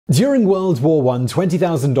During World War I,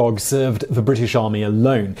 20,000 dogs served the British Army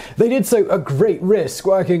alone. They did so at great risk,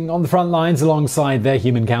 working on the front lines alongside their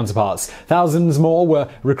human counterparts. Thousands more were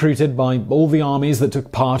recruited by all the armies that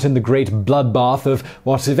took part in the great bloodbath of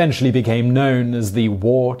what eventually became known as the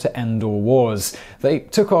War to End All Wars. They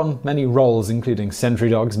took on many roles, including sentry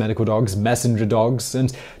dogs, medical dogs, messenger dogs,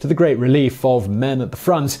 and, to the great relief of men at the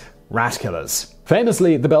front, rat killers.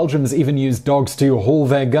 Famously, the Belgians even used dogs to haul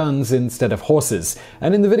their guns instead of horses.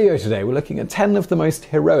 And in the video today, we're looking at 10 of the most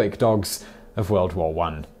heroic dogs of World War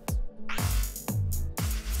I.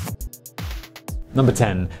 Number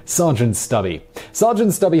 10. Sergeant Stubby.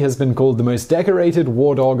 Sergeant Stubby has been called the most decorated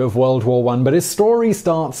war dog of World War I, but his story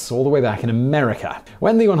starts all the way back in America.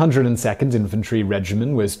 When the 102nd Infantry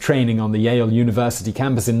Regiment was training on the Yale University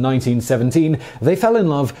campus in 1917, they fell in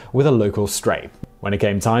love with a local stray. When it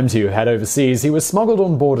came time to head overseas, he was smuggled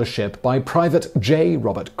on board a ship by Private J.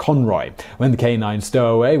 Robert Conroy. When the K9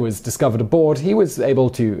 stowaway was discovered aboard, he was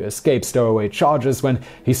able to escape stowaway charges when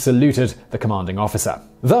he saluted the commanding officer.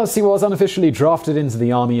 Thus, he was unofficially drafted into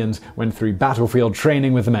the army and went through battlefield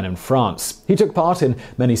training with the men in France. He took part in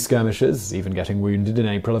many skirmishes, even getting wounded in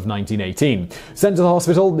April of 1918. Sent to the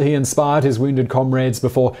hospital, he inspired his wounded comrades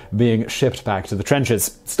before being shipped back to the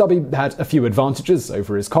trenches. Stubby had a few advantages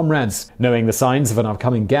over his comrades. Knowing the signs of an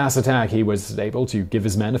upcoming gas attack, he was able to give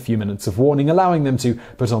his men a few minutes of warning, allowing them to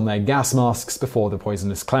put on their gas masks before the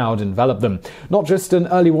poisonous cloud enveloped them. Not just an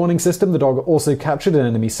early warning system, the dog also captured an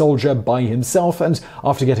enemy soldier by himself, and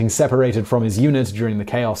after getting separated from his unit during the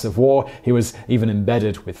chaos of war, he was even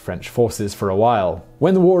embedded with French forces for a while.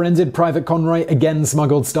 When the war ended, Private Conroy again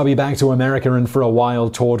smuggled Stubby back to America and for a while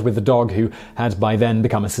toured with the dog, who had by then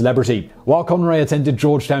become a celebrity. While Conroy attended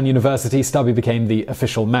Georgetown University, Stubby became the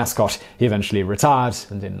official mascot. He eventually retired,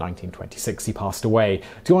 and in 1926 he passed away.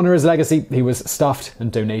 To honor his legacy, he was stuffed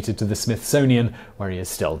and donated to the Smithsonian, where he is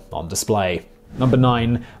still on display. Number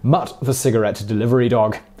 9. Mutt the Cigarette Delivery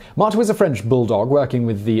Dog. Mutt was a French bulldog working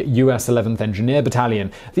with the US 11th Engineer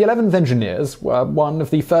Battalion. The 11th Engineers were one of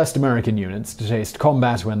the first American units to taste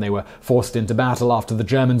combat when they were forced into battle after the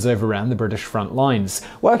Germans overran the British front lines.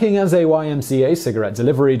 Working as a YMCA cigarette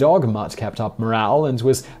delivery dog, Mutt kept up morale and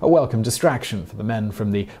was a welcome distraction for the men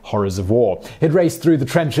from the horrors of war. He'd race through the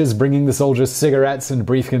trenches, bringing the soldiers cigarettes and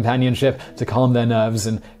brief companionship to calm their nerves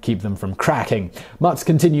and keep them from cracking. Mutt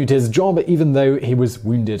continued his job even though he was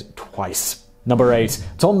wounded twice. Number 8.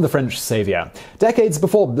 Tom the French Savior. Decades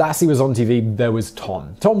before Lassie was on TV, there was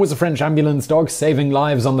Tom. Tom was a French ambulance dog saving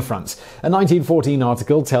lives on the front. A 1914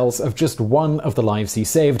 article tells of just one of the lives he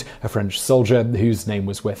saved, a French soldier whose name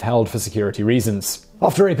was withheld for security reasons.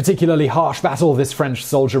 After a particularly harsh battle, this French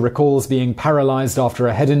soldier recalls being paralyzed after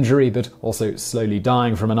a head injury, but also slowly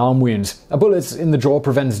dying from an arm wound. A bullet in the jaw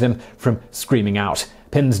prevented him from screaming out.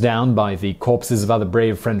 Pinned down by the corpses of other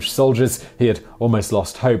brave French soldiers, he had almost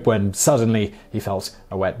lost hope when suddenly he felt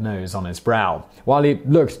a wet nose on his brow. While he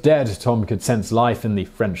looked dead, Tom could sense life in the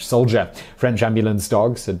French soldier. French ambulance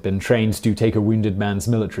dogs had been trained to take a wounded man's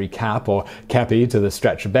military cap or kepi to the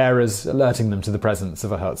stretcher bearers, alerting them to the presence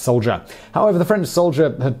of a hurt soldier. However, the French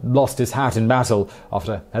soldier had lost his hat in battle.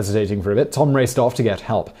 After hesitating for a bit, Tom raced off to get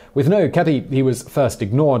help. With no kepi, he was first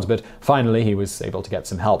ignored, but finally he was able to get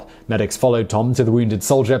some help. Medics followed Tom to the wounded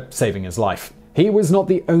soldier, saving his life. He was not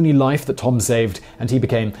the only life that Tom saved, and he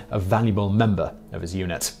became a valuable member of his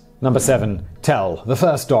unit. Number 7. Tell, the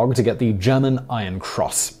first dog to get the German Iron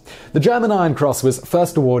Cross. The German Iron Cross was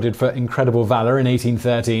first awarded for incredible valor in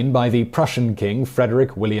 1813 by the Prussian King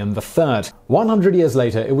Frederick William III. 100 years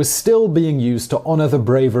later, it was still being used to honor the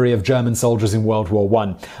bravery of German soldiers in World War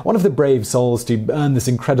I. One of the brave souls to earn this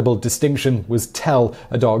incredible distinction was Tell,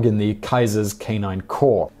 a dog in the Kaiser's Canine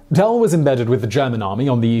Corps. Tell was embedded with the German army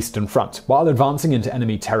on the Eastern Front. While advancing into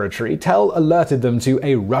enemy territory, Tell alerted them to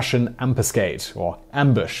a Russian ambuscade, or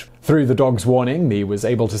ambush. Through the dog's warning, he was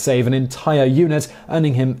able to save an entire unit,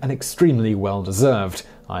 earning him an extremely well-deserved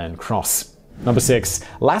Iron Cross. Number 6.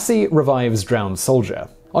 Lassie revives drowned soldier.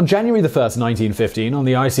 On January 1, 1915, on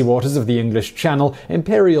the icy waters of the English Channel,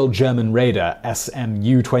 Imperial German raider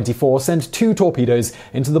SMU-24 sent 2 torpedoes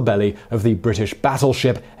into the belly of the British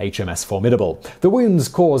battleship HMS Formidable. The wounds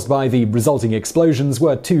caused by the resulting explosions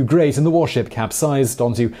were too great, and the warship capsized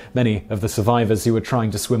onto many of the survivors who were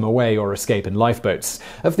trying to swim away or escape in lifeboats.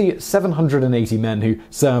 Of the 780 men who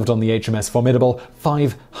served on the HMS Formidable,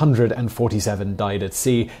 547 died at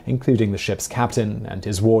sea, including the ship's captain and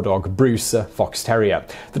his war dog Bruce, a fox terrier.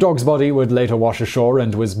 The dog's body would later wash ashore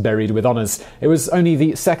and was buried with honours. It was only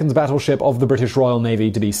the second battleship of the British Royal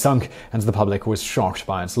Navy to be sunk, and the public was shocked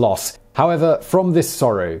by its loss. However, from this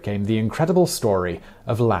sorrow came the incredible story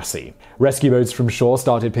of Lassie. Rescue boats from shore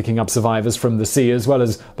started picking up survivors from the sea as well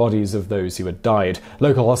as bodies of those who had died.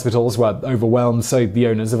 Local hospitals were overwhelmed, so the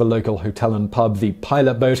owners of a local hotel and pub, the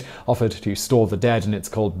Pilot Boat, offered to store the dead in its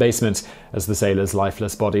cold basement. As the sailors'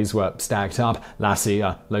 lifeless bodies were stacked up, Lassie,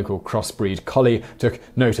 a local crossbreed collie, took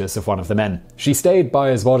notice of one of the men. She stayed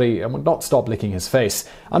by his body and would not stop licking his face.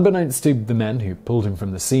 Unbeknownst to the men who pulled him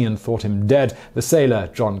from the sea and thought him dead, the sailor,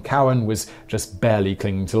 John Cowan, was just barely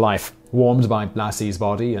clinging to life. Warmed by Lassie's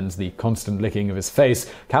body and the constant licking of his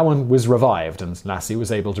face, Cowan was revived and Lassie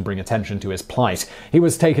was able to bring attention to his plight. He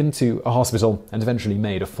was taken to a hospital and eventually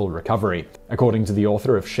made a full recovery. According to the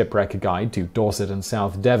author of Shipwreck Guide to Dorset and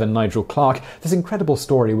South Devon, Nigel Clark, this incredible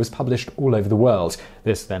story was published all over the world.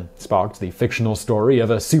 This then sparked the fictional story of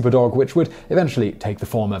a superdog which would eventually take the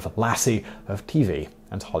form of Lassie of TV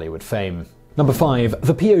and Hollywood fame. Number 5.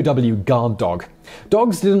 The POW Guard Dog.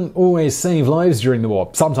 Dogs didn't always save lives during the war.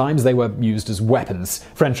 Sometimes they were used as weapons.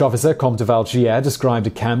 French officer Comte de Valchier described a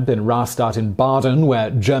camp in Rastatt in Baden where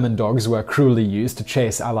German dogs were cruelly used to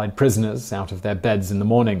chase Allied prisoners out of their beds in the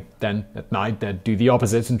morning. Then, at night, they'd do the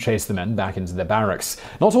opposite and chase the men back into their barracks.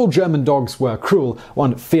 Not all German dogs were cruel.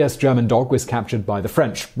 One fierce German dog was captured by the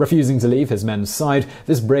French. Refusing to leave his men's side,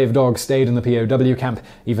 this brave dog stayed in the POW camp,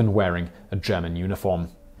 even wearing a German uniform.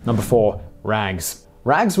 Number 4. Rags.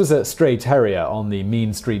 Rags was a stray terrier on the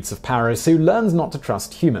mean streets of Paris who learned not to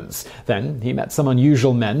trust humans. Then he met some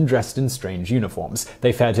unusual men dressed in strange uniforms.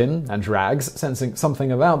 They fed him, and Rags, sensing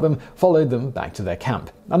something about them, followed them back to their camp.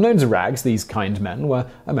 Unknown to Rags, these kind men were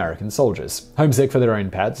American soldiers. Homesick for their own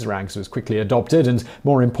pets, Rags was quickly adopted and,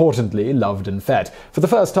 more importantly, loved and fed. For the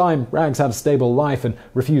first time, Rags had a stable life and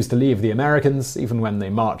refused to leave the Americans, even when they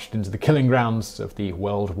marched into the killing grounds of the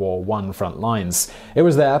World War I front lines. It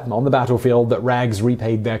was there, on the battlefield, that Rags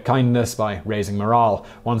repaid their kindness by raising morale.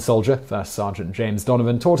 One soldier, First Sergeant James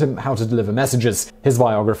Donovan, taught him how to deliver messages. His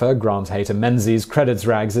biographer, Grant Hayter Menzies, credits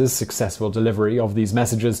Rags' successful delivery of these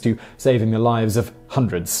messages to saving the lives of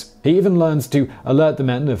hundreds. He even learned to alert the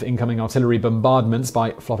men of incoming artillery bombardments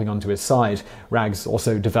by flopping onto his side. Rags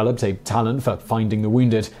also developed a talent for finding the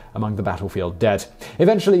wounded among the battlefield dead.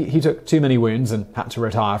 Eventually, he took too many wounds and had to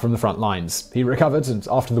retire from the front lines. He recovered and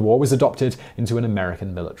after the war was adopted into an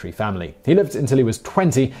American military family. He lived until he was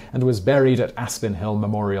 20 and was buried at Aspen Hill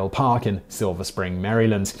Memorial Park in Silver Spring,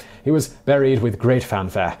 Maryland. He was buried with great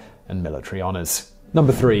fanfare and military honors.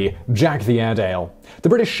 Number 3. Jack the Airedale. The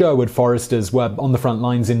British Sherwood Foresters were on the front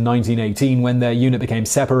lines in 1918 when their unit became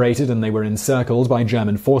separated and they were encircled by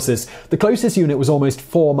German forces. The closest unit was almost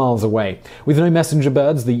 4 miles away. With no messenger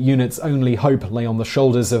birds, the unit's only hope lay on the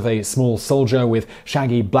shoulders of a small soldier with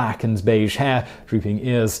shaggy black and beige hair, drooping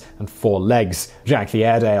ears, and 4 legs. Jack the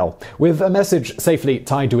Airedale. With a message safely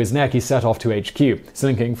tied to his neck, he set off to HQ.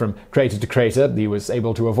 Slinking from crater to crater, he was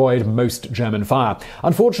able to avoid most German fire.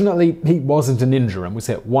 Unfortunately, he wasn't a ninja and was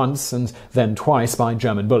hit once and then twice by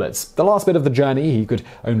German bullets. The last bit of the journey, he could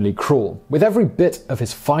only crawl. With every bit of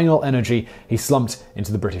his final energy, he slumped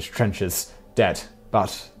into the British trenches, dead.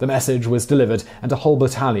 But the message was delivered, and a whole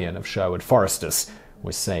battalion of Sherwood Foresters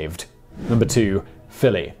was saved. Number 2.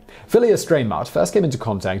 Philly. Philly, a stray mutt, first came into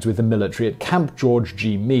contact with the military at Camp George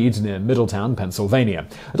G. Meade near Middletown, Pennsylvania.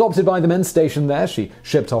 Adopted by the men stationed there, she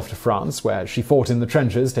shipped off to France, where she fought in the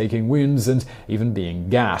trenches, taking wounds and even being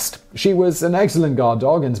gassed. She was an excellent guard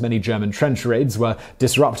dog, and many German trench raids were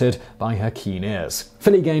disrupted by her keen ears.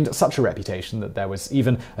 Philly gained such a reputation that there was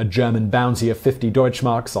even a German bounty of 50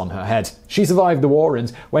 Deutschmarks on her head. She survived the war, and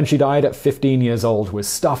when she died at 15 years old, was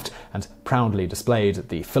stuffed and proudly displayed at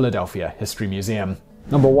the Philadelphia History Museum.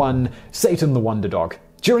 Number 1. Satan the Wonder Dog.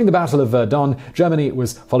 During the Battle of Verdun, Germany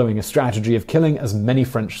was following a strategy of killing as many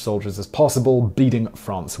French soldiers as possible, bleeding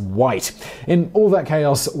France white. In all that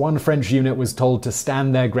chaos, one French unit was told to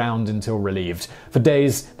stand their ground until relieved. For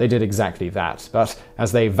days, they did exactly that, but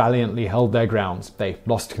as they valiantly held their ground, they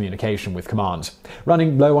lost communication with command.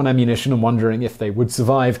 Running low on ammunition and wondering if they would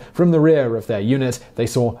survive, from the rear of their unit, they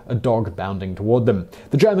saw a dog bounding toward them.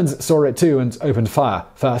 The Germans saw it too and opened fire.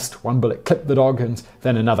 First, one bullet clipped the dog and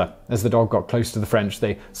then another. As the dog got close to the French,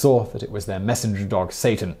 they saw that it was their messenger dog,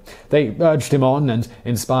 Satan. They urged him on, and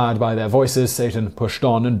inspired by their voices, Satan pushed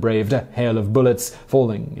on and braved a hail of bullets,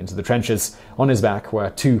 falling into the trenches. On his back were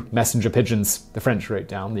 2 messenger pigeons. The French wrote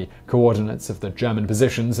down the coordinates of the German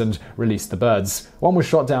positions and released the birds. One was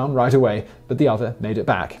shot down right away, but the other made it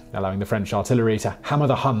back, allowing the French artillery to hammer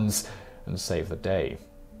the Huns and save the day.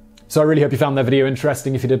 So I really hope you found that video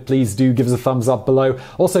interesting. If you did, please do give us a thumbs up below.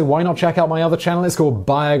 Also, why not check out my other channel? It's called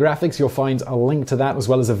Biographics. You'll find a link to that as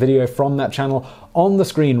well as a video from that channel on the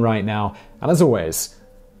screen right now. And as always,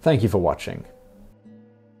 thank you for watching.